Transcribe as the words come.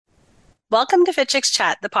Welcome to Fit Chicks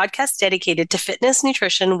Chat, the podcast dedicated to fitness,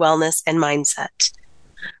 nutrition, wellness, and mindset.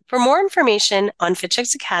 For more information on Fit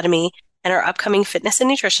Chicks Academy and our upcoming fitness and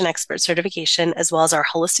nutrition expert certification, as well as our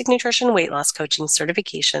holistic nutrition weight loss coaching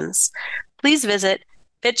certifications, please visit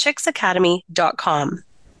fitchicksacademy.com.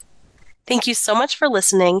 Thank you so much for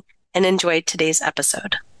listening and enjoy today's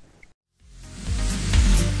episode.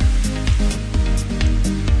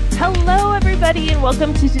 Hello, everybody, and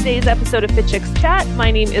welcome to today's episode of Fit Chicks Chat.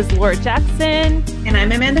 My name is Laura Jackson. And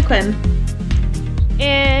I'm Amanda Quinn.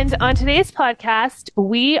 And on today's podcast,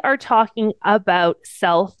 we are talking about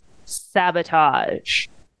self-sabotage.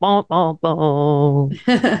 Boom, boom, boom.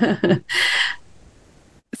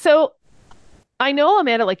 So I know,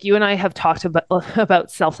 Amanda, like you and I have talked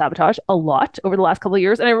about self-sabotage a lot over the last couple of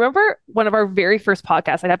years. And I remember one of our very first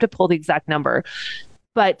podcasts, I'd have to pull the exact number,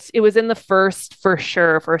 but it was in the first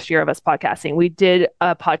year of us podcasting. We did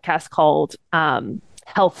a podcast called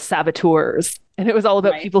Health Saboteurs, and it was all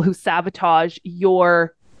about people who sabotage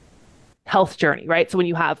your health journey, right? So when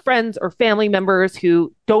you have friends or family members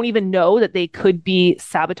who don't even know that they could be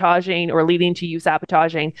sabotaging or leading to you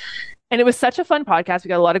sabotaging. And it was such a fun podcast. We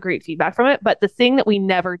got a lot of great feedback from it. But the thing that we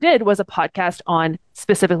never did was a podcast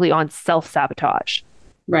specifically on self-sabotage.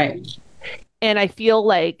 Right. And I feel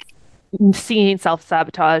like seeing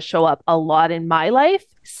self-sabotage show up a lot in my life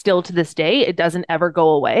still to this day. It doesn't ever go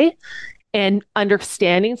away. And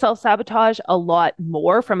understanding self-sabotage a lot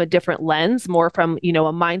more from a different lens, more from, a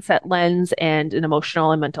mindset lens and an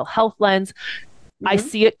emotional and mental health lens. Mm-hmm. I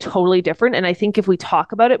see it totally different. And I think if we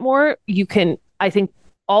talk about it more, I think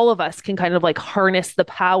all of us can kind of like harness the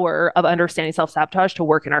power of understanding self-sabotage to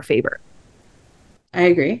work in our favor. I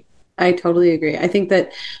agree. I totally agree. I think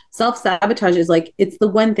that self-sabotage is it's the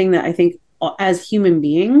one thing that I think as human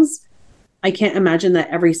beings, I can't imagine that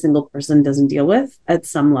every single person doesn't deal with at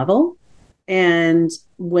some level. And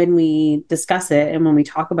when we discuss it and when we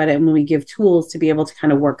talk about it and when we give tools to be able to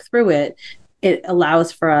kind of work through it, it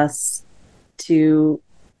allows for us to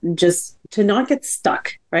not get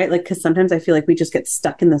stuck, right? Because sometimes I feel like we just get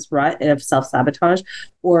stuck in this rut of self-sabotage,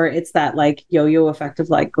 or it's that yo-yo effect of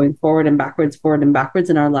going forward and backwards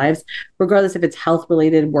in our lives, regardless if it's health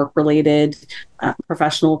related, work related,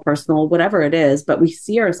 professional, personal, whatever it is. But we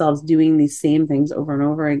see ourselves doing these same things over and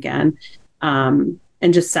over again, and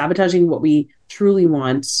just sabotaging what we truly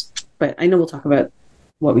want. But I know we'll talk about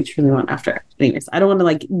what we truly want after. Anyways, I don't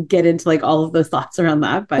want to get into all of those thoughts around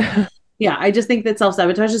that, but yeah, I just think that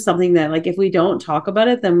self-sabotage is something that if we don't talk about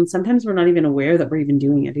it, then sometimes we're not even aware that we're even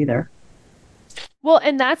doing it either. Well,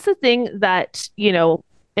 and that's the thing that,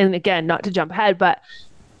 and again, not to jump ahead, but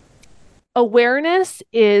awareness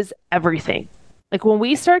is everything. When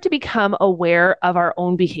we start to become aware of our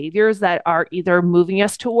own behaviors that are either moving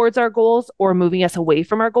us towards our goals or moving us away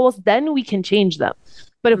from our goals, then we can change them.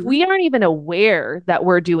 But if we aren't even aware that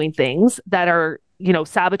we're doing things that are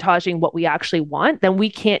sabotaging what we actually want, then we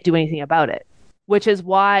can't do anything about it. Which is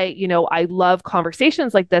why, I love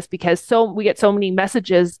conversations like this, because we get so many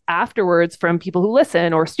messages afterwards from people who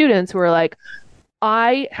listen or students who are like,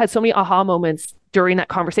 I had so many aha moments during that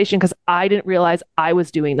conversation because I didn't realize I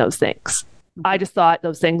was doing those things. I just thought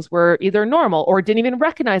those things were either normal or didn't even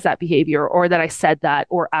recognize that behavior or that I said that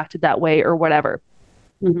or acted that way or whatever.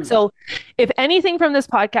 Mm-hmm. So if anything from this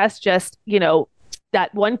podcast, just,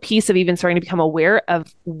 that one piece of even starting to become aware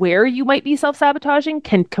of where you might be self-sabotaging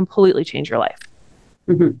can completely change your life.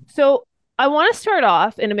 Mm-hmm. So I want to start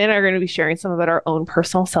off, in a minute, we're going to be sharing some about our own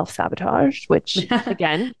personal self-sabotage, which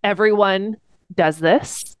again, everyone does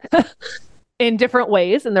this in different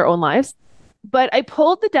ways in their own lives. But I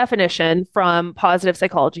pulled the definition from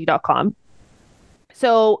positivepsychology.com.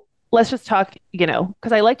 So let's just talk,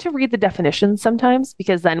 because I like to read the definitions sometimes,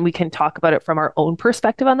 because then we can talk about it from our own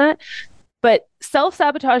perspective on that. But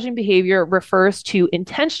self-sabotaging behavior refers to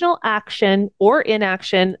intentional action or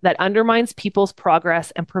inaction that undermines people's progress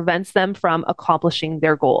and prevents them from accomplishing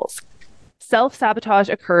their goals. Self-sabotage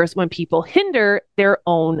occurs when people hinder their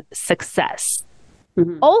own success.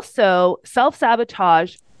 Mm-hmm. Also,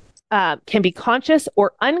 self-sabotage can be conscious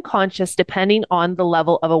or unconscious depending on the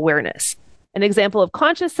level of awareness. An example of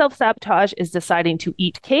conscious self-sabotage is deciding to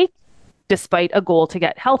eat cake despite a goal to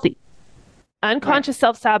get healthy. Unconscious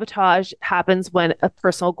self-sabotage happens when a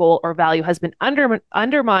personal goal or value has been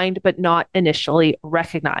undermined but not initially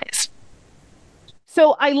recognized.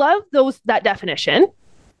 So I love that definition,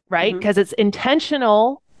 right? Because it's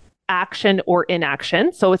intentional action or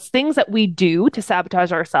inaction. So it's things that we do to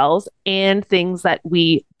sabotage ourselves and things that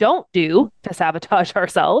we don't do to sabotage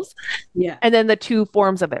ourselves. Yeah. And then the two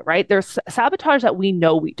forms of it, right? There's sabotage that we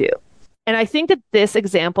know we do. And I think that this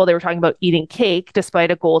example, they were talking about eating cake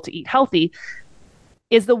despite a goal to eat healthy.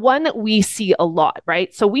 is the one that we see a lot,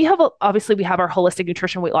 right? So obviously we have our holistic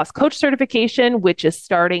nutrition weight loss coach certification, which is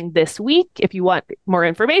starting this week. If you want more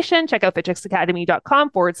information, check out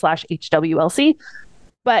fitchexacademy.com/HWLC.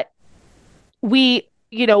 But we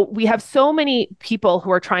have so many people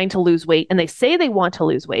who are trying to lose weight and they say they want to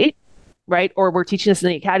lose weight, right? Or we're teaching this in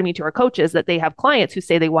the academy to our coaches that they have clients who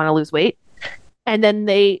say they want to lose weight. And then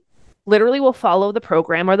they literally will follow the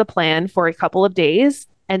program or the plan for a couple of days.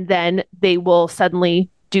 And then they will suddenly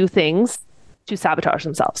do things to sabotage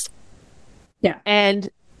themselves. Yeah. And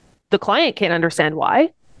the client can't understand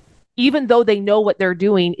why, even though they know what they're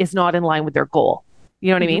doing is not in line with their goal.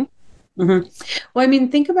 You know what I mean? Mm-hmm. Well, I mean,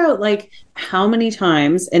 think about like how many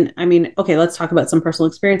times, and I mean, okay, let's talk about some personal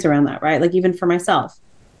experience around that, right? Like even for myself,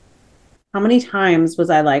 how many times was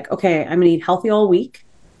I like, okay, I'm going to eat healthy all week.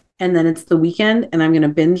 And then it's the weekend and I'm going to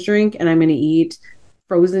binge drink and I'm going to eat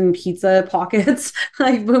frozen pizza pockets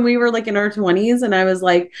like when we were like in our 20s. And I was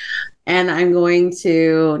like, and I'm going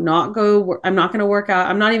to not go, I'm not going to work out.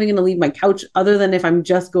 I'm not even going to leave my couch other than if I'm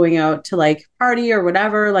just going out to like party or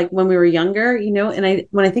whatever, like when we were younger, and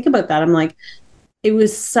when I think about that, I'm like, it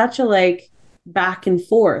was such a like back and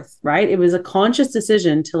forth, right? It was a conscious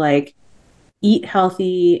decision to like eat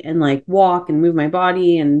healthy and like walk and move my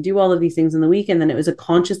body and do all of these things in the weekend. Then it was a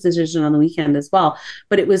conscious decision on the weekend as well.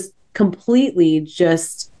 But it was completely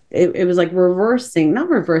just, it was like not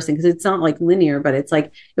reversing because it's not like linear, but it's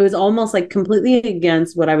like, it was almost like completely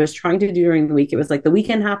against what I was trying to do during the week. It was like the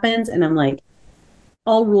weekend happens and I'm like,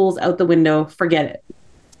 all rules out the window, forget it.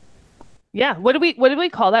 Yeah. What do we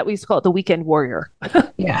call that? We used to call it the weekend warrior.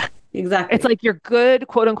 Yeah, exactly. It's like you're good,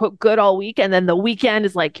 quote unquote, good all week. And then the weekend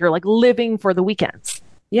is like, you're like living for the weekends.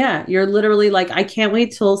 Yeah. You're literally like, I can't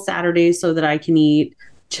wait till Saturday so that I can eat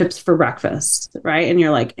chips for breakfast. Right. And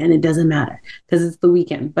you're like, and it doesn't matter because it's the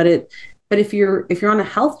weekend, but if you're on a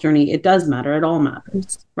health journey, it does matter. It all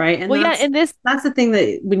matters. Right. And that's the thing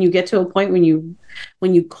that when you get to a point when you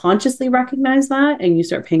consciously recognize that and you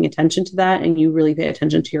start paying attention to that and you really pay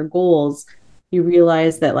attention to your goals, you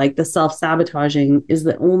realize that like the self-sabotaging is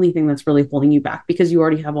the only thing that's really holding you back because you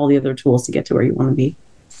already have all the other tools to get to where you want to be.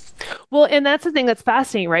 Well, and that's the thing that's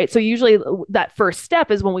fascinating, right? So usually that first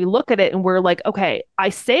step is when we look at it and we're like, okay, I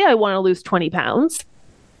say I want to lose 20 pounds,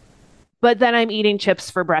 but then I'm eating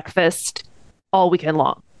chips for breakfast all weekend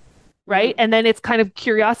long, right? And then it's kind of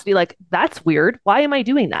curiosity, like, that's weird. Why am I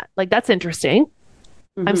doing that? Like, that's interesting.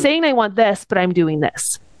 Mm-hmm. I'm saying I want this, but I'm doing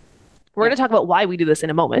this. We're going to talk about why we do this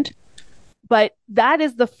in a moment. But that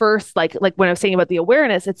is the first, like when I was saying about the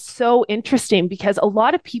awareness, it's so interesting because a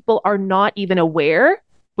lot of people are not even aware,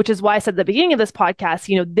 which is why I said at the beginning of this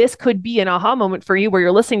podcast, this could be an aha moment for you where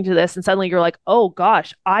you're listening to this and suddenly you're like, oh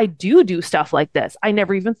gosh, I do stuff like this. I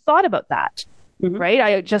never even thought about that. Mm-hmm. Right.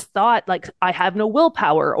 I just thought like I have no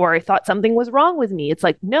willpower or I thought something was wrong with me. It's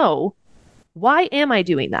like, no, why am I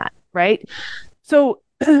doing that? Right. So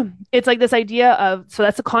it's like this idea of, so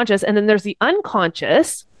that's the conscious. And then there's the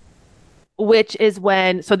unconscious, which is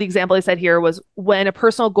so the example I said here was when a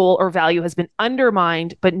personal goal or value has been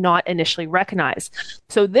undermined, but not initially recognized.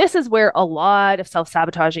 So this is where a lot of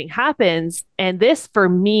self-sabotaging happens. And this, for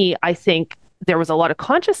me, I think there was a lot of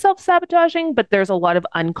conscious self-sabotaging, but there's a lot of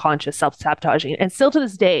unconscious self-sabotaging. And still to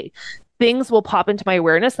this day, things will pop into my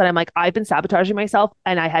awareness that I'm like, I've been sabotaging myself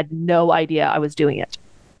and I had no idea I was doing it.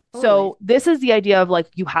 Totally. So this is the idea of like,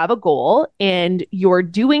 you have a goal and you're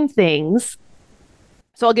doing things.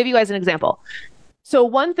 So I'll give you guys an example. So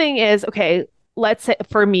one thing is, okay, let's say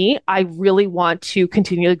for me, I really want to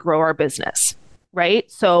continue to grow our business,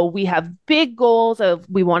 right? So we have big goals of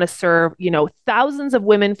we want to serve, thousands of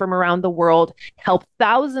women from around the world, help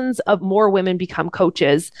thousands of more women become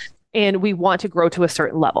coaches, and we want to grow to a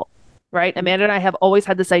certain level, right? Amanda and I have always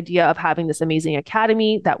had this idea of having this amazing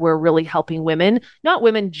academy that we're really helping women, not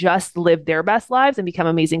women just live their best lives and become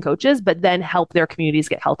amazing coaches, but then help their communities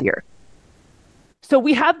get healthier. So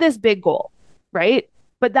we have this big goal, right?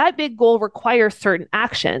 But that big goal requires certain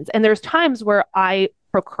actions. And there's times where I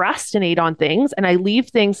procrastinate on things and I leave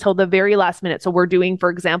things till the very last minute. So we're doing,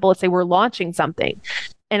 for example, let's say we're launching something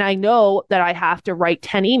and I know that I have to write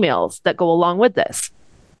 10 emails that go along with this.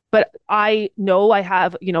 But I know they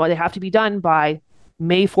have to be done by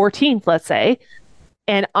May 14th, let's say.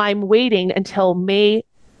 And I'm waiting until May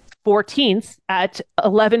 14th at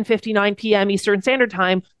 11:59 p.m. Eastern Standard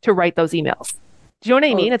Time to write those emails. Do you know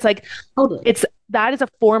what I mean? It's like, totally. That is a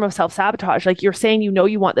form of self-sabotage. Like you're saying,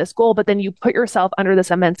 you want this goal, but then you put yourself under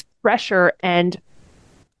this immense pressure and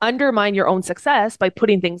undermine your own success by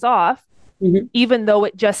putting things off, even though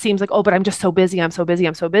it just seems like, oh, but I'm just so busy. I'm so busy.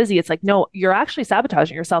 I'm so busy. It's like, no, you're actually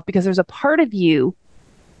sabotaging yourself because there's a part of you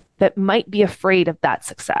that might be afraid of that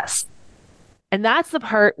success. And that's the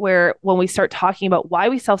part where when we start talking about why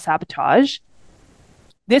we self-sabotage,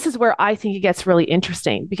 this is where I think it gets really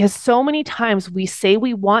interesting, because so many times we say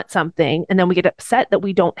we want something and then we get upset that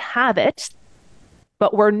we don't have it,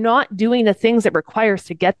 but we're not doing the things it requires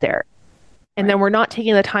to get there. And then we're not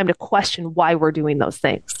taking the time to question why we're doing those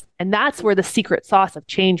things. And that's where the secret sauce of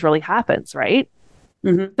change really happens, right?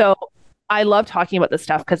 Mm-hmm. So I love talking about this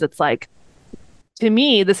stuff because it's like, to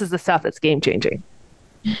me, this is the stuff that's game changing.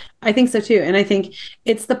 I think so too. And I think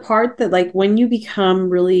it's the part that, like, when you become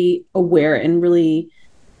really aware and really,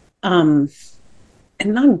 and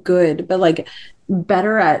not good, but like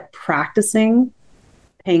better at practicing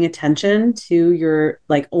paying attention to your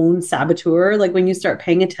like own saboteur, like when you start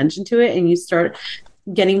paying attention to it and you start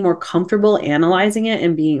getting more comfortable analyzing it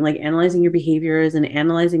and being like analyzing your behaviors and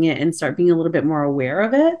analyzing it and start being a little bit more aware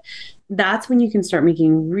of it, that's when you can start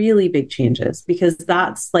making really big changes, because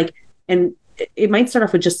that's like, and it might start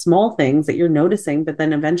off with just small things that you're noticing, but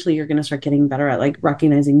then eventually you're going to start getting better at like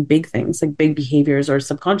recognizing big things, like big behaviors or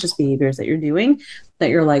subconscious behaviors that you're doing, that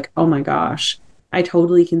you're like, oh my gosh, I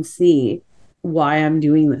totally can see why I'm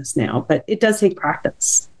doing this now. But it does take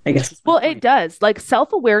practice, I guess. Well, it does. Like,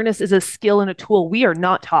 self-awareness is a skill and a tool we are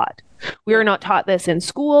not taught. We are not taught this in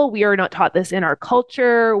school. We are not taught this in our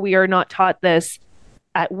culture. We are not taught this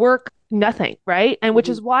at work, nothing, right? And which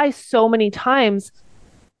is why so many times,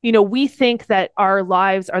 you know, we think that our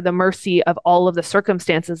lives are the mercy of all of the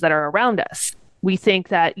circumstances that are around us. We think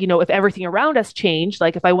that, you know, if everything around us changed,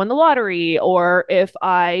 like if I won the lottery, or if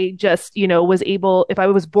I just, you know, if I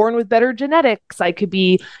was born with better genetics, I could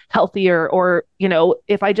be healthier, or, you know,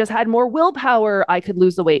 if I just had more willpower, I could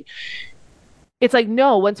lose the weight. It's like,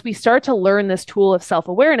 no, once we start to learn this tool of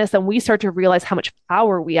self-awareness, then we start to realize how much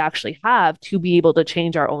power we actually have to be able to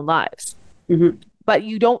change our own lives. Mm-hmm. But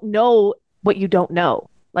you don't know what you don't know.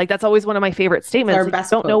 Like, that's always one of my favorite statements. Like, you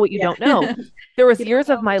don't know what you don't know. There was years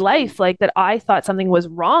of my life like that I thought something was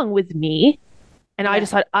wrong with me. And I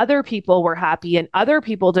just thought other people were happy and other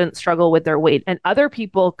people didn't struggle with their weight and other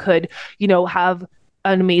people could, you know, have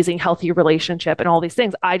an amazing, healthy relationship and all these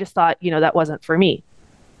things. I just thought, you know, that wasn't for me.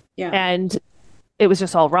 Yeah. And it was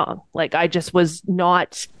just all wrong. Like, I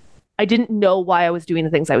didn't know why I was doing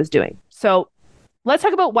the things I was doing. So let's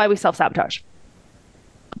talk about why we self-sabotage.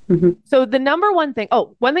 Mm-hmm. So the number one thing I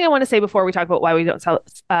want to say before we talk about why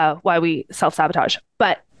we self-sabotage,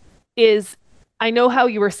 but is, I know how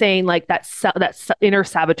you were saying like that inner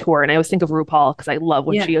saboteur, and I always think of RuPaul because I love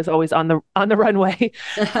when she is always on the runway.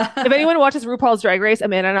 If anyone watches RuPaul's Drag Race,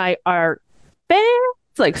 Amanda and I are fans,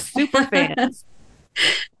 like super fans.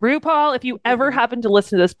 RuPaul, if you ever happen to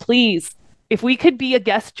listen to this, please, if we could be a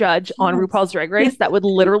guest judge on RuPaul's Drag Race, that would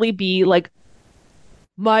literally be like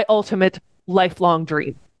my lifelong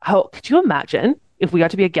dream. How could you imagine if we got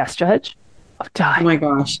to be a guest judge? I'd die. Oh my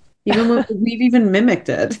gosh. We've even mimicked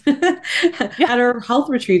it. At our health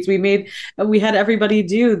retreats, we had everybody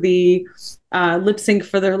do the lip sync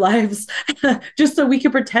for their lives just so we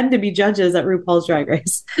could pretend to be judges at RuPaul's Drag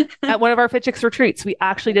Race. At one of our Fit Chicks retreats, we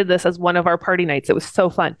actually did this as one of our party nights. It was so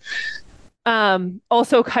fun.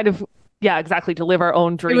 Also kind of, yeah, exactly, to live our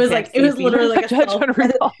own dream. It was literally like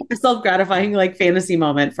a self-gratifying like fantasy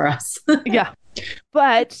moment for us. Yeah.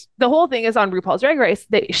 But the whole thing is, on RuPaul's Drag Race,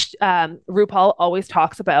 RuPaul always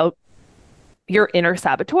talks about your inner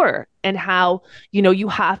saboteur and how, you know, you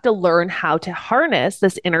have to learn how to harness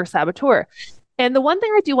this inner saboteur. And the one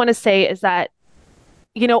thing I do want to say is that,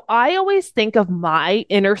 you know, I always think of my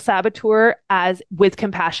inner saboteur as with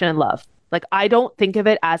compassion and love. Like, I don't think of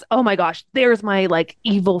it as, oh my gosh, there's my like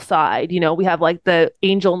evil side. You know, we have like the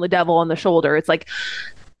angel and the devil on the shoulder. It's like,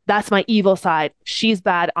 that's my evil side. She's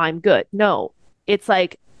bad, I'm good. No, it's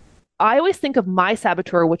like, I always think of my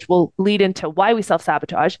saboteur, which will lead into why we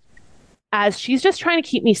self-sabotage, as she's just trying to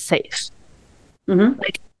keep me safe. Mm-hmm.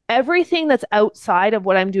 Like, everything that's outside of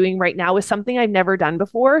what I'm doing right now is something I've never done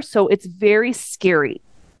before. So it's very scary.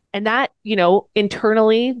 And that, you know,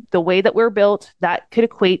 internally, the way that we're built, that could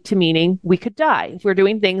equate to meaning we could die. If we're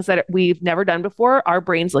doing things that we've never done before, our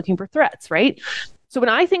brain's looking for threats, right? So when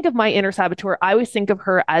I think of my inner saboteur, I always think of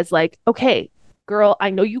her as like, okay, girl, I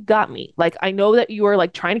know you got me. Like, I know that you are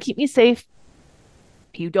like trying to keep me safe.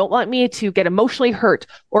 You don't want me to get emotionally hurt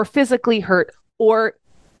or physically hurt or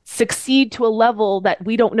succeed to a level that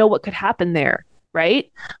we don't know what could happen there,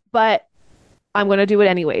 right? But I'm going to do it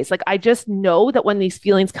anyways. Like, I just know that when these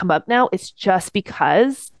feelings come up now, it's just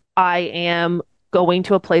because I am going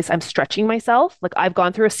to a place, I'm stretching myself. Like, I've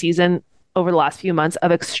gone through a season over the last few months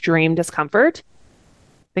of extreme discomfort.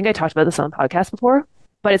 I think I talked about this on the podcast before,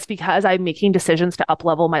 but it's because I'm making decisions to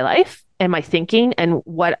up-level my life and my thinking and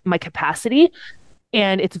what my capacity.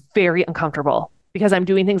 And it's very uncomfortable. because I'm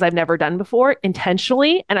doing things I've never done before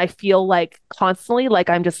intentionally. And I feel like constantly, like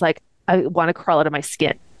I'm just like, I want to crawl out of my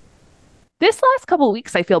skin. This last couple of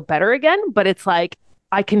weeks, I feel better again, but it's like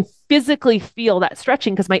I can physically feel that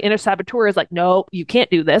stretching because my inner saboteur is like, no, you can't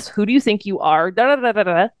do this. Who do you think you are? Da, da, da, da,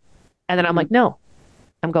 da. And then I'm like, no,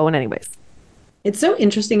 I'm going anyways. It's so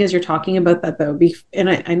interesting as you're talking about that, though. And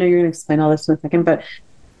I know you're going to explain all this in a second, but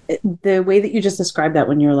the way that you just described that,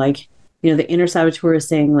 when you're like, the inner saboteur is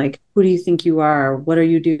saying, like, who do you think you are? What are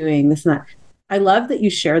you doing? This and that. I love that you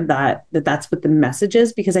shared that's what the message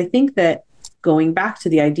is, because I think that going back to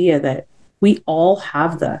the idea that we all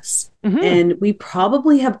have this, and we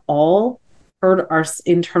probably have all heard our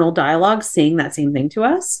internal dialogue saying that same thing to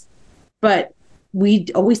us, but we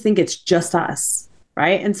always think it's just us.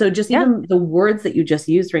 Right. And so just even the words that you just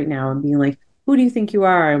used right now and being like, who do you think you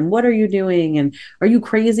are? And what are you doing? And are you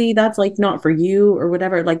crazy? That's like not for you or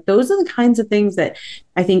whatever. Like those are the kinds of things that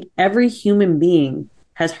I think every human being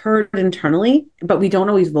has heard internally, but we don't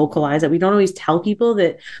always vocalize it. We don't always tell people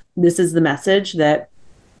that this is the message that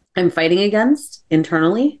I'm fighting against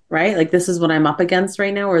internally, right? Like this is what I'm up against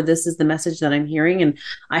right now, or this is the message that I'm hearing. And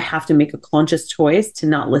I have to make a conscious choice to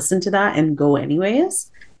not listen to that and go anyways.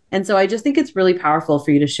 And so I just think it's really powerful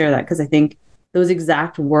for you to share that, because I think those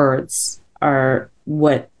exact words are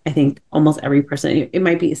what I think almost every person, it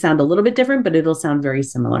might sound a little bit different, but it'll sound very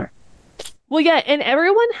similar. Well, yeah. And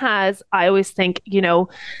everyone has, I always think,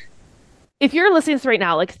 if you're listening to this right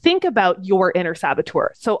now, like think about your inner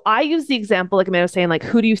saboteur. So I use the example, like Amanda was saying, like,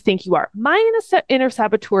 who do you think you are? My inner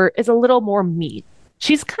saboteur is a little more mean.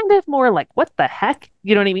 She's kind of more like, what the heck?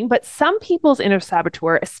 You know what I mean? But some people's inner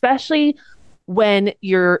saboteur, especially when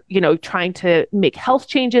you're, trying to make health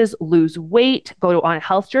changes, lose weight, go on a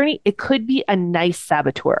health journey, it could be a nice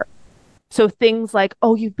saboteur. So things like,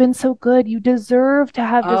 oh, you've been so good. You deserve to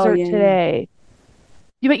have dessert today.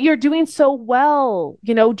 But you're doing so well,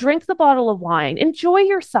 drink the bottle of wine, enjoy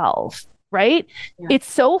yourself, right? Yeah. It's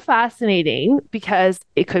so fascinating because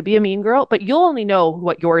it could be a mean girl, but you'll only know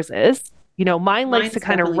what yours is. Mine likes to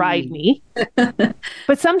kind of ride me,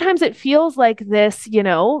 but sometimes it feels like this,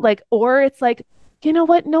 or it's like, you know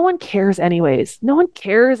what? No one cares anyways. No one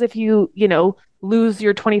cares if you, lose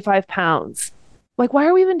your 25 pounds. Like, why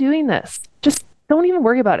are we even doing this? Just don't even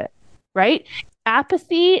worry about it, right?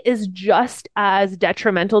 Apathy is just as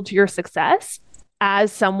detrimental to your success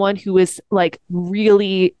as someone who is like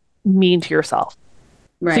really mean to yourself.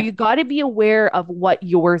 Right. So you got to be aware of what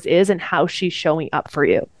yours is and how she's showing up for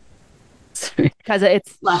you. Because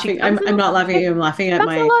it's laughing. I'm not laughing at you. I'm laughing at a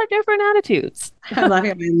lot of different attitudes. I'm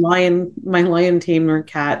laughing at my lion tamer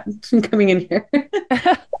cat coming in here.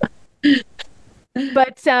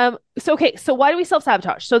 But so why do we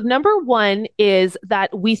self-sabotage? So number one is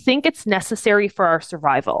that we think it's necessary for our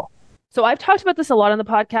survival. So I've talked about this a lot on the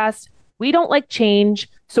podcast. We don't like change.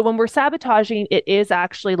 So when we're sabotaging, it is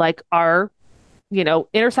actually like our,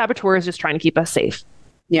 inner saboteur is just trying to keep us safe.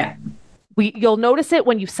 Yeah. You'll notice it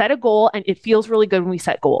when you set a goal, and it feels really good when we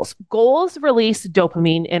set goals. Goals release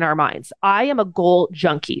dopamine in our minds. I am a goal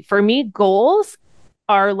junkie. For me, goals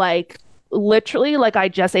are like literally like I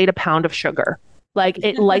just ate a pound of sugar. Like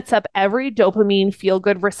it lights up every dopamine feel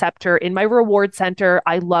good receptor in my reward center.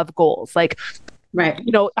 I love goals. Like, right.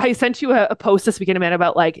 I sent you a post this weekend, man,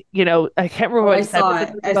 about like, I can't remember what I said.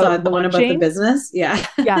 I saw the one about the business. Yeah.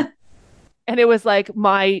 Yeah. And it was like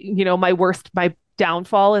my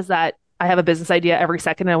downfall is that I have a business idea every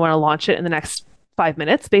second and I want to launch it in the next 5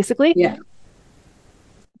 minutes, basically. Yeah.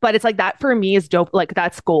 But it's like that for me is dope. Like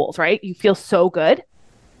that's goals, right? You feel so good.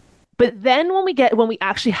 But then when we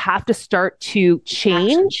actually have to start to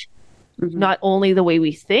change not only the way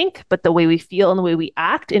we think, but the way we feel and the way we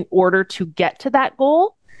act in order to get to that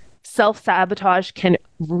goal, self-sabotage can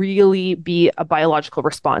really be a biological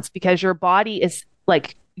response, because your body is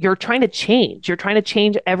like, you're trying to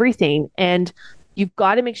change everything. And you've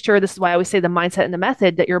got to make sure, this is why I always say the mindset and the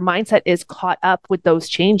method, that your mindset is caught up with those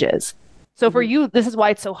changes. So for you, this is why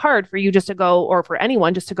it's so hard for you just to go, or for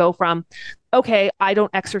anyone just to go from, okay, I don't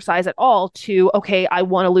exercise at all, to, okay, I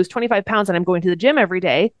want to lose 25 pounds and I'm going to the gym every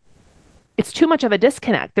day. It's too much of a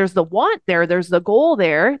disconnect. There's the want there, there's the goal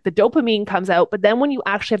there, the dopamine comes out. But then when you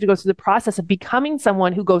actually have to go through the process of becoming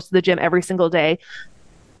someone who goes to the gym every single day,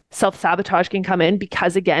 self-sabotage can come in,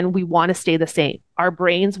 because again, we want to stay the same. Our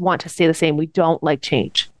brains want to stay the same. We don't like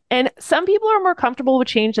change. And some people are more comfortable with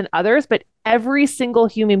change than others, but every single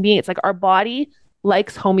human being, it's like our body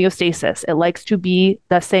likes homeostasis. It likes to be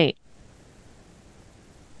the same.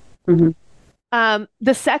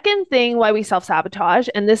 The second thing why we self-sabotage,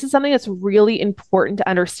 and this is something that's really important to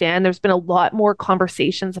understand, there's been a lot more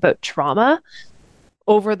conversations about trauma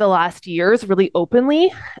over the last years, really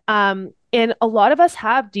openly. And a lot of us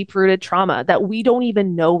have deep-rooted trauma that we don't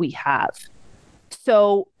even know we have.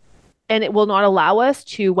 So, and it will not allow us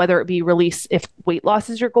to, whether it be release, if weight loss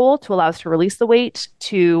is your goal, to allow us to release the weight,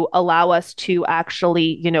 to allow us to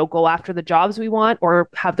actually, go after the jobs we want or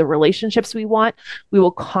have the relationships we want. We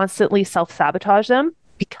will constantly self-sabotage them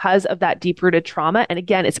because of that deep-rooted trauma. And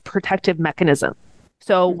again, it's a protective mechanism.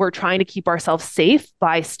 So we're trying to keep ourselves safe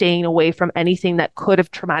by staying away from anything that could have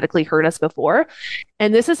traumatically hurt us before.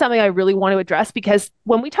 And this is something I really want to address, because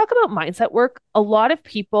when we talk about mindset work, a lot of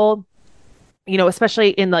people,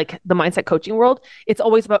 especially in like the mindset coaching world, it's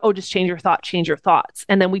always about, oh, just change your thoughts.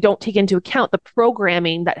 And then we don't take into account the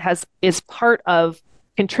programming that is part of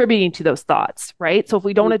contributing to those thoughts, right? So if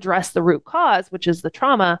we don't address the root cause, which is the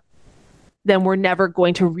trauma, then we're never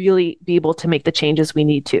going to really be able to make the changes we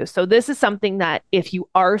need to. So this is something that if you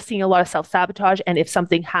are seeing a lot of self-sabotage, and if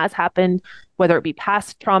something has happened, whether it be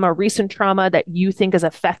past trauma, recent trauma, that you think is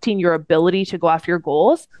affecting your ability to go after your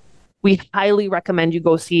goals, we highly recommend you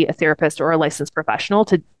go see a therapist or a licensed professional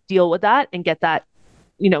to deal with that and get that,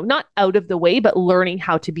 not out of the way, but learning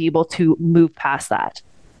how to be able to move past that.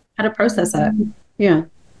 How to process it. Yeah.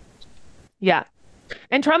 Yeah.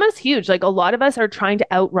 And trauma is huge. Like, a lot of us are trying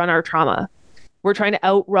to outrun our trauma. We're trying to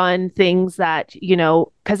outrun things that,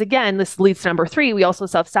 because again, this leads to number 3. We also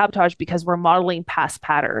self-sabotage because we're modeling past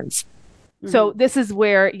patterns. Mm-hmm. So this is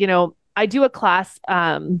where, I do a class,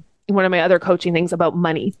 one of my other coaching things about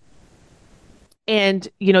money. And,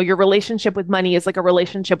 your relationship with money is like a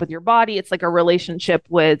relationship with your body. It's like a relationship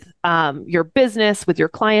with your business, with your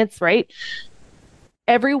clients, right?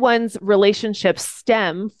 Everyone's relationships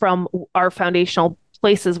stem from our foundational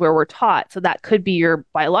places where we're taught. So that could be your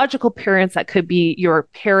biological parents, that could be your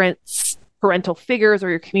parents, parental figures, or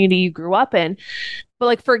your community you grew up in. But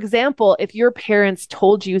like, for example, if your parents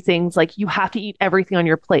told you things like you have to eat everything on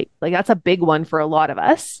your plate, like that's a big one for a lot of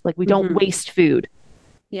us. Like, we don't waste food.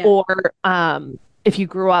 Yeah. Or if you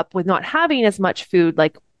grew up with not having as much food,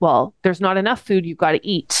 like, well, there's not enough food, you've got to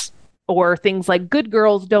eat. Or things like good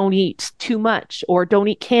girls don't eat too much, or don't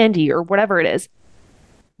eat candy, or whatever it is.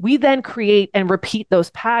 We then create and repeat those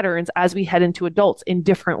patterns as we head into adults in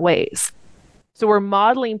different ways. So we're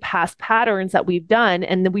modeling past patterns that we've done,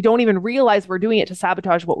 and then we don't even realize we're doing it to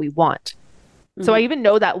sabotage what we want. Mm-hmm. So I even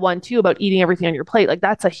know that one too, about eating everything on your plate. Like,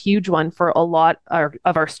 that's a huge one for a lot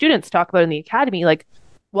of our students to talk about in the academy. Like,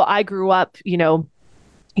 well, I grew up, you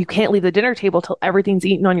can't leave the dinner table till everything's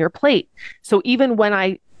eaten on your plate. So even when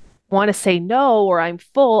I want to say no, or I'm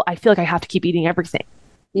full, I feel like I have to keep eating everything.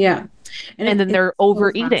 Yeah. And then they're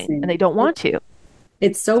overeating and they don't want to.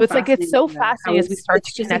 It's so fascinating as we start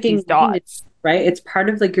to connect these dots. Right? It's part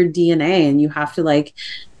of like your DNA, and you have to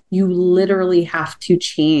you literally have to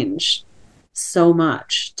change so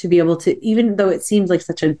much to be able to, even though it seems like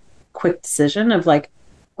such a quick decision of like,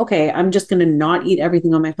 okay, I'm just going to not eat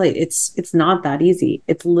everything on my plate. It's not that easy.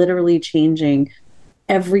 It's literally changing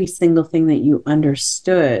every single thing that you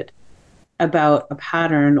understood about a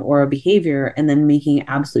pattern or a behavior, and then making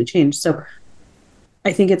absolute change. So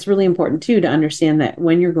I think it's really important too to understand that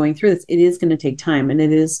when you're going through this, it is going to take time, and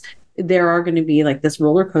there are going to be like this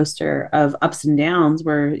roller coaster of ups and downs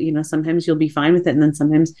where, sometimes you'll be fine with it, and then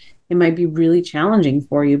sometimes it might be really challenging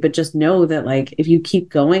for you. But just know that like, if you keep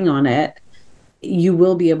going on it, you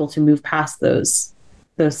will be able to move past those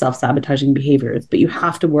self-sabotaging behaviors. But you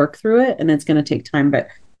have to work through it, and it's going to take time. But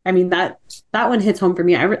I mean, that one hits home for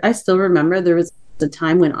me. I still remember there was a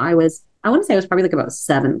time when I want to say I was probably like about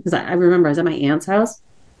 7, because I remember I was at my aunt's house,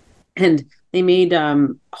 and they made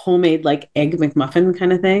homemade like egg McMuffin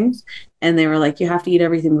kind of things. And they were like, you have to eat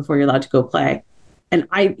everything before you're allowed to go play. And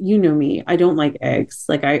you know me, I don't like eggs.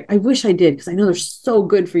 Like, I wish I did, because I know they're so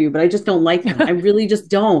good for you, but I just don't like them. I really just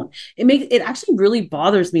don't. It actually really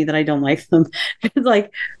bothers me that I don't like them. It's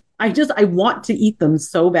like, I want to eat them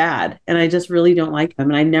so bad, and I just really don't like them,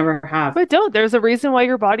 and I never have. But there's a reason why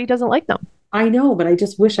your body doesn't like them. I know, but I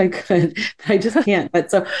just wish I could. I just can't.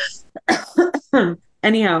 But so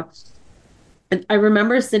anyhow, I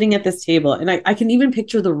remember sitting at this table, and I can even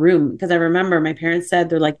picture the room, because I remember my parents said,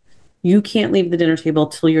 they're like, you can't leave the dinner table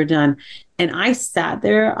till you're done. And I sat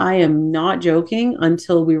there, I am not joking,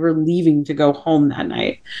 until we were leaving to go home that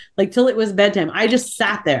night. Like, till it was bedtime. I just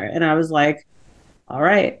sat there, and I was like, all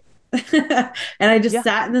right. And I just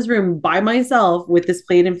sat in this room by myself with this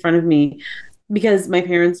plate in front of me, because my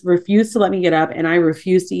parents refused to let me get up, and I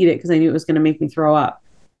refused to eat it because I knew it was going to make me throw up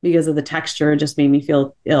because of the texture. It just made me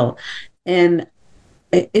feel ill. And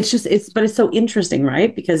it's so interesting,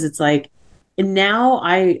 right? Because it's like, and now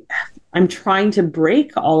I'm trying to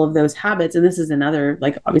break all of those habits. And this is another,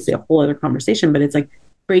 like, obviously a whole other conversation, but it's like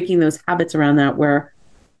breaking those habits around that, where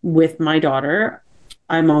with my daughter,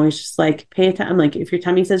 I'm always just like, pay attention. I'm like, if your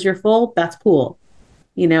tummy says you're full, that's cool.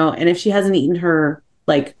 And if she hasn't eaten her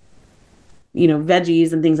like,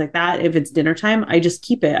 veggies and things like that, if it's dinner time, I just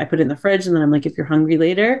keep it. I put it in the fridge and then I'm like, if you're hungry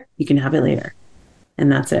later, you can have it later.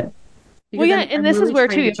 And that's it. Well, Because yeah, and I'm this is really where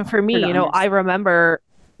trying too, to even for train her me, to I understand. remember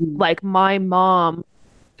like my mom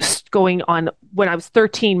going on when I was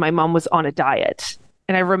 13, my mom was on a diet.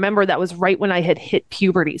 And I remember that was right when I had hit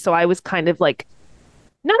puberty. So I was kind of like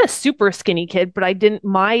not a super skinny kid, but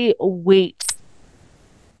my weight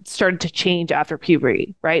started to change after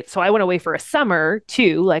puberty, right? So I went away for a summer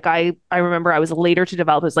too. Like I remember I was later to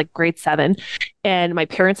develop, it was like grade 7, and my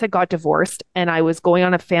parents had got divorced and I was going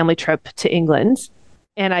on a family trip to England.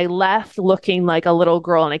 And I left looking like a little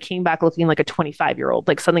girl and I came back looking like a 25-year-old,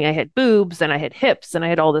 like something I had boobs and I had hips and I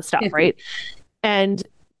had all this stuff, right? And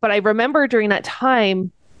but I remember during that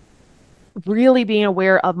time really being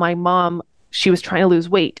aware of my mom. She was trying to lose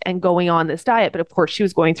weight and going on this diet, but of course she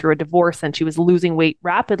was going through a divorce and she was losing weight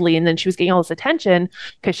rapidly, and then she was getting all this attention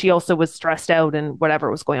because she also was stressed out and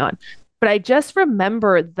whatever was going on. But I just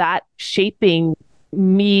remember that shaping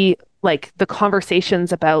me, like the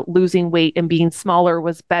conversations about losing weight and being smaller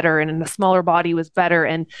was better and a smaller body was better.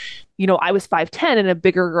 And I was 5'10" and a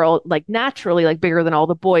bigger girl, like naturally like bigger than all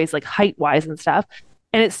the boys, like height wise and stuff.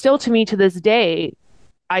 And it's still, to me, to this day,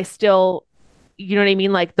 I still, you know what I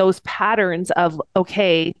mean? Like those patterns of,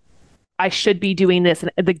 okay, I should be doing this,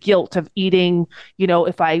 and the guilt of eating,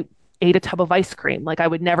 if I ate a tub of ice cream, like I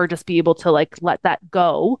would never just be able to like let that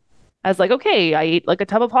go as like, okay, I ate like a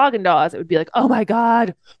tub of Haagen-Dazs. It would be like, oh my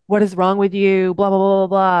God, what is wrong with you? Blah, blah, blah,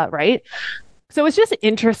 blah, blah. Right. So it's just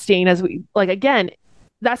interesting as we like, again,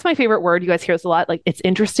 that's my favorite word. You guys hear this a lot. Like it's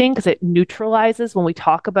interesting because it neutralizes when we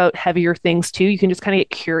talk about heavier things too. You can just kind of get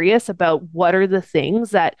curious about what are the things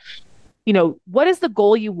that, what is the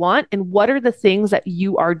goal you want and what are the things that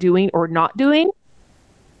you are doing or not doing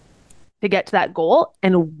to get to that goal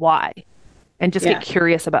and why, and just get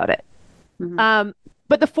curious about it. Mm-hmm.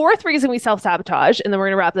 But the fourth reason we self-sabotage, and then we're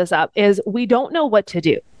going to wrap this up, is we don't know what to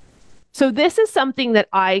do. So this is something that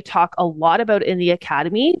I talk a lot about in the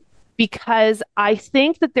academy because I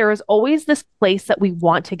think that there is always this place that we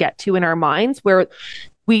want to get to in our minds where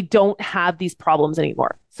we don't have these problems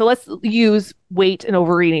anymore. So let's use weight and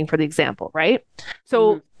overeating for the example, right?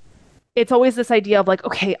 So it's always this idea of like,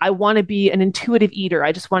 okay, I want to be an intuitive eater.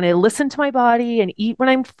 I just want to listen to my body and eat when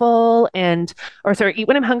I'm full eat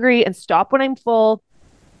when I'm hungry and stop when I'm full.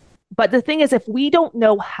 But the thing is, if we don't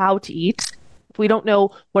know how to eat, if we don't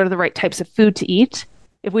know what are the right types of food to eat,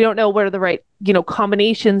 if we don't know what are the right,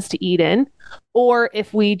 combinations to eat in, or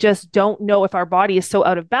if we just don't know if our body is so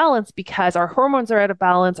out of balance because our hormones are out of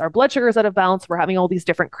balance, our blood sugar is out of balance, we're having all these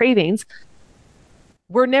different cravings,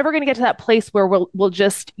 we're never going to get to that place where we'll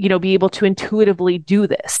just, be able to intuitively do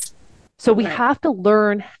this. So we have to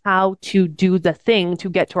learn how to do the thing to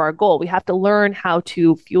get to our goal. We have to learn how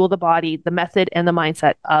to fuel the body, the method and the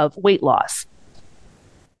mindset of weight loss.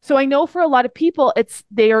 So I know for a lot of people,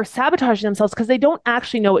 they are sabotaging themselves because they don't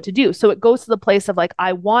actually know what to do. So it goes to the place of like,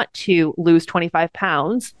 I want to lose 25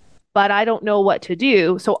 pounds, but I don't know what to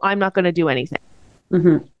do. So I'm not going to do anything.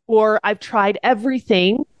 Mm-hmm. Or I've tried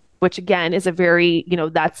everything, which again is a very,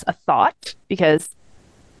 that's a thought, because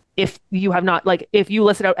if you have not, like, if you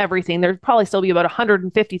listed out everything, there'd probably still be about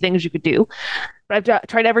 150 things you could do. But I've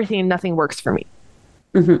tried everything and nothing works for me.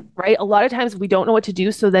 Mm-hmm. Right? A lot of times we don't know what to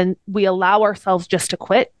do. So then we allow ourselves just to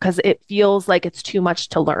quit because it feels like it's too much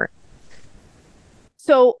to learn.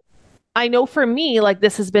 So I know for me, like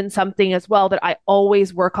this has been something as well that I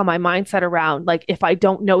always work on my mindset around. Like if I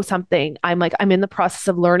don't know something, I'm in the process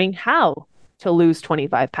of learning how to lose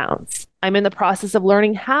 25 pounds. I'm in the process of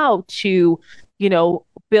learning how to,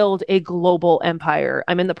 build a global empire.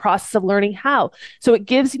 I'm in the process of learning how. So it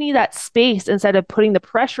gives me that space instead of putting the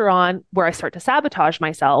pressure on where I start to sabotage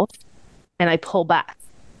myself and I pull back.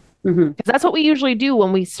 Because that's what we usually do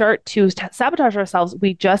when we start to sabotage ourselves.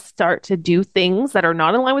 We just start to do things that are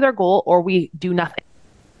not in line with our goal, or we do nothing.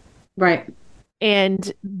 Right.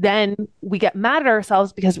 And then we get mad at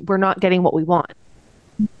ourselves because we're not getting what we want.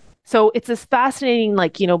 So it's this fascinating,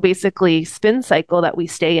 basically spin cycle that we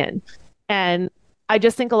stay in. And I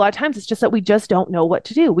just think a lot of times it's just that we just don't know what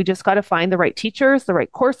to do. We just got to find the right teachers, the right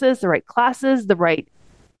courses, the right classes, the right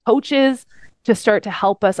coaches to start to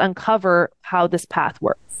help us uncover how this path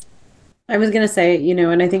works. I was going to say,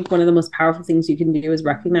 and I think one of the most powerful things you can do is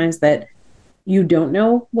recognize that you don't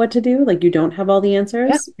know what to do. Like you don't have all the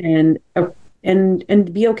answers, and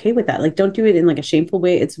be okay with that. Like, don't do it in like a shameful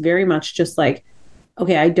way. It's very much just like,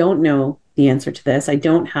 okay, I don't know the answer to this. I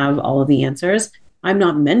don't have all of the answers. I'm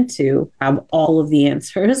not meant to have all of the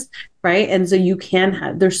answers. right? And so you can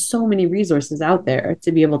have, there's so many resources out there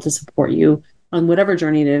to be able to support you on whatever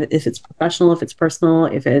journey it is, if it's professional, if it's personal,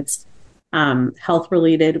 if it's health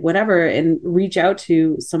related, whatever, and reach out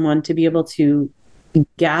to someone to be able to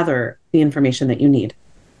gather the information that you need.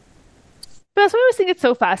 But that's why I always think it's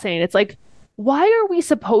so fascinating. It's like, why are we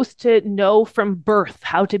supposed to know from birth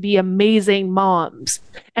how to be amazing moms?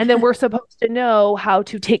 And then we're supposed to know how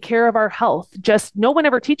to take care of our health. Just no one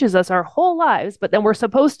ever teaches us our whole lives, but then we're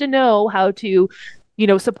supposed to know how to,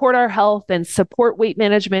 support our health and support weight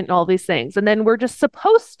management and all these things. And then we're just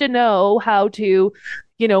supposed to know how to,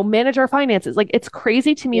 manage our finances. Like, it's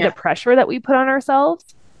crazy to me, the pressure that we put on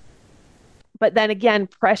ourselves. But then again,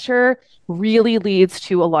 pressure really leads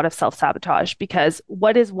to a lot of self-sabotage, because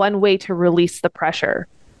what is one way to release the pressure,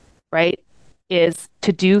 right? Is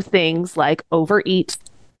to do things like overeat,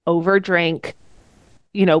 overdrink,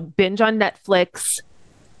 binge on Netflix,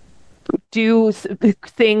 do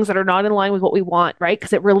things that are not in line with what we want, right?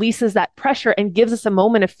 Because it releases that pressure and gives us a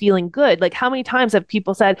moment of feeling good. Like, how many times have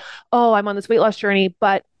people said, oh, I'm on this weight loss journey,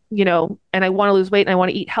 but, and I want to lose weight and I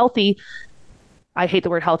want to eat healthy. I hate the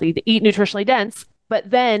word healthy, to eat nutritionally dense, but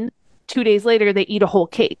then 2 days later, they eat a whole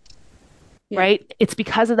cake, right? It's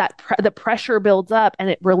because of that, the pressure builds up and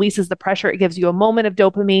it releases the pressure. It gives you a moment of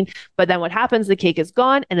dopamine, but then what happens? The cake is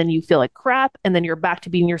gone and then you feel like crap. And then you're back to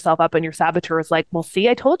beating yourself up and your saboteur is like, well, see,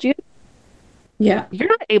 I told you. Yeah. You're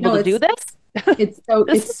not able to do this. It's so,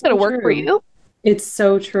 this is going to work for you. It's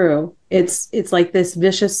so true. It's like this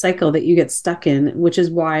vicious cycle that you get stuck in, which is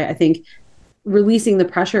why I think releasing the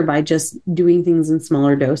pressure by just doing things in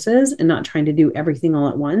smaller doses and not trying to do everything all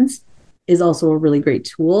at once is also a really great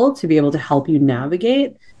tool to be able to help you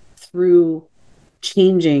navigate through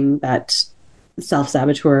changing that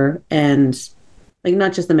self-saboteur, and like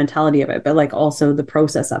not just the mentality of it, but like also the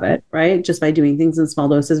process of it, right? Just by doing things in small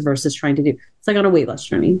doses versus trying to do, it's like on a weight loss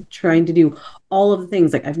journey, trying to do all of the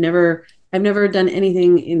things. Like I've never done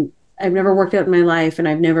anything I've never worked out in my life and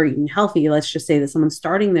I've never eaten healthy. Let's just say that someone's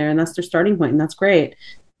starting there and that's their starting point, and that's great.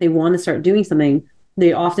 They want to start doing something.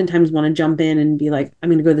 They oftentimes want to jump in and be like, I'm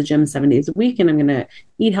going to go to the gym 7 days a week and I'm going to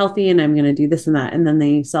eat healthy and I'm going to do this and that. And then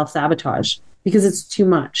they self-sabotage because it's too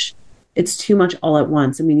much. It's too much all at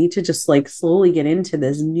once. And we need to just like slowly get into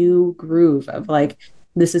this new groove of like,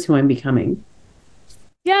 this is who I'm becoming.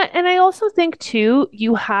 Yeah, and I also think too,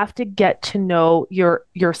 you have to get to know your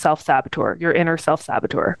self-saboteur, your inner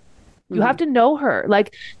self-saboteur. You have to know her.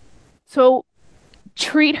 Like, so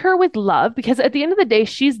treat her with love, because at the end of the day,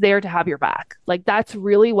 she's there to have your back. Like, that's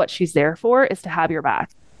really what she's there for, is to have your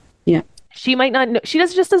back. Yeah. She might not know,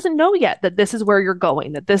 just doesn't know yet that this is where you're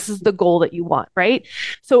going, that this is the goal that you want, right?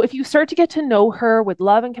 So if you start to get to know her with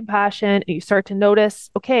love and compassion, and you start to notice,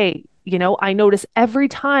 okay, I notice every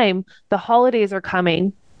time the holidays are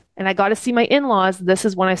coming and I got to see my in-laws, this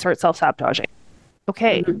is when I start self-sabotaging.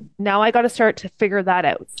 Okay, now I got to start to figure that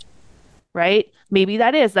out. Right? Maybe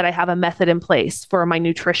that is that I have a method in place for my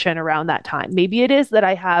nutrition around that time. Maybe it is that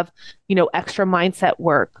I have, extra mindset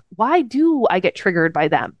work. Why do I get triggered by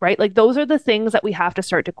them? Right? Like, those are the things that we have to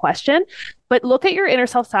start to question. But look at your inner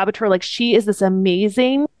self-saboteur. Like, she is this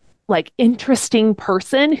amazing, like, interesting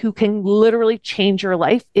person who can literally change your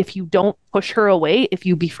life if you don't push her away, if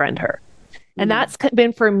you befriend her. And that's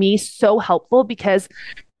been for me so helpful, because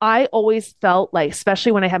I always felt like,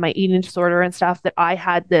 especially when I had my eating disorder and stuff, that I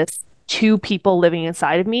had this two people living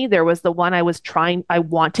inside of me. There was the one I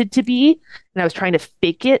wanted to be, and I was trying to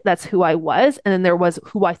fake it. That's who I was. And then there was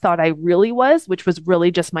who I thought I really was, which was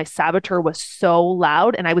really just my saboteur was so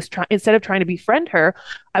loud. And I was instead of trying to befriend her,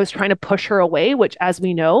 I was trying to push her away, which, as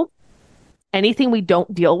we know, anything we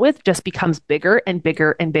don't deal with just becomes bigger and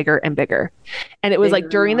bigger and bigger and bigger. And it was like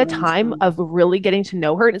during the time of really getting to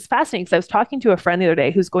know her. And it's fascinating because I was talking to a friend the other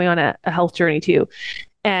day who's going on a health journey too.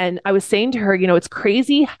 And I was saying to her, it's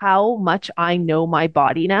crazy how much I know my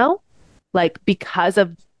body now, like, because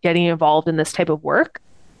of getting involved in this type of work.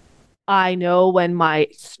 I know when my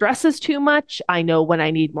stress is too much. I know when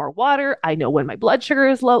I need more water. I know when my blood sugar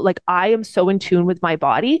is low. Like, I am so in tune with my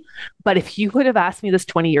body. But if you would have asked me this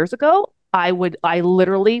 20 years ago, I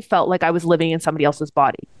literally felt like I was living in somebody else's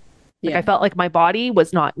body. Like, I felt like my body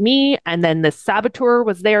was not me. And then the saboteur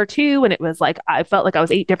was there too. And it was like, I felt like I was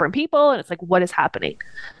 8 different people. And it's like, what is happening?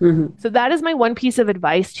 So that is my one piece of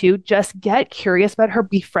advice too. Just get curious about her,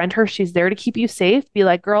 befriend her. She's there to keep you safe. Be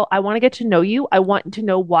like, girl, I want to get to know you. I want to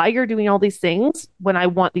know why you're doing all these things when I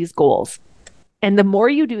want these goals. And the more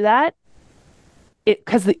you do that,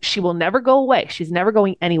 because she will never go away. She's never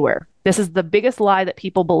going anywhere. This is the biggest lie that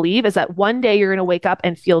people believe, is that one day you're going to wake up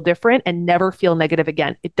and feel different and never feel negative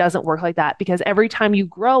again. It doesn't work like that, because every time you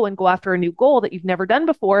grow and go after a new goal that you've never done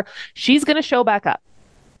before, she's going to show back up.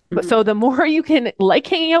 But so the more you can like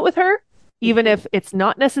hanging out with her, even if it's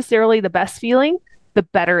not necessarily the best feeling, the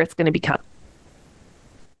better it's going to become.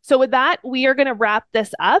 So with that, we are going to wrap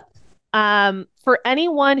this up. For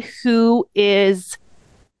anyone who is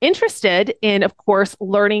interested in, of course,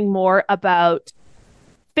 learning more about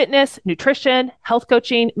fitness, nutrition, health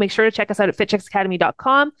coaching, make sure to check us out at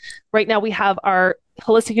fitchicksacademy.com. Right now we have our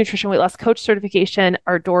holistic nutrition weight loss coach certification.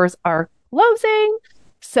 Our doors are closing.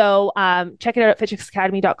 So check it out at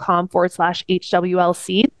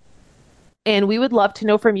fitchicksacademy.com/HWLC. And we would love to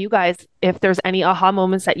know from you guys if there's any aha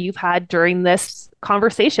moments that you've had during this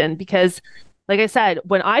conversation, because like I said,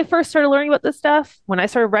 when I first started learning about this stuff, when I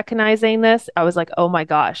started recognizing this, I was like, oh my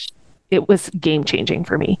gosh, it was game changing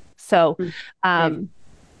for me. So,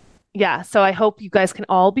 yeah. So I hope you guys can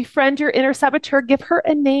all befriend your inner saboteur. Give her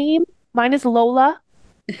a name. Mine is Lola.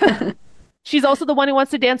 She's also the one who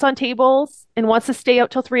wants to dance on tables and wants to stay out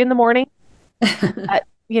till 3 a.m.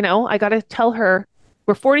 You know, I got to tell her,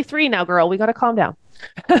 we're 43 now, girl. We got to calm down.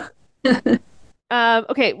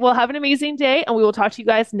 Okay. Well, have an amazing day, and we will talk to you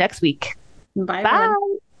guys next week. Bye. Bye.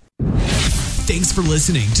 Thanks for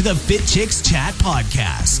listening to the Fit Chicks Chat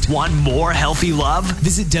podcast. Want more healthy love?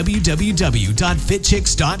 Visit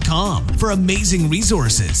www.fitchicks.com for amazing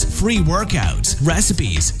resources, free workouts,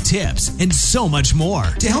 recipes, tips, and so much more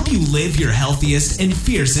to help you live your healthiest and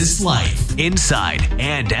fiercest life, inside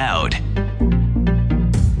and out.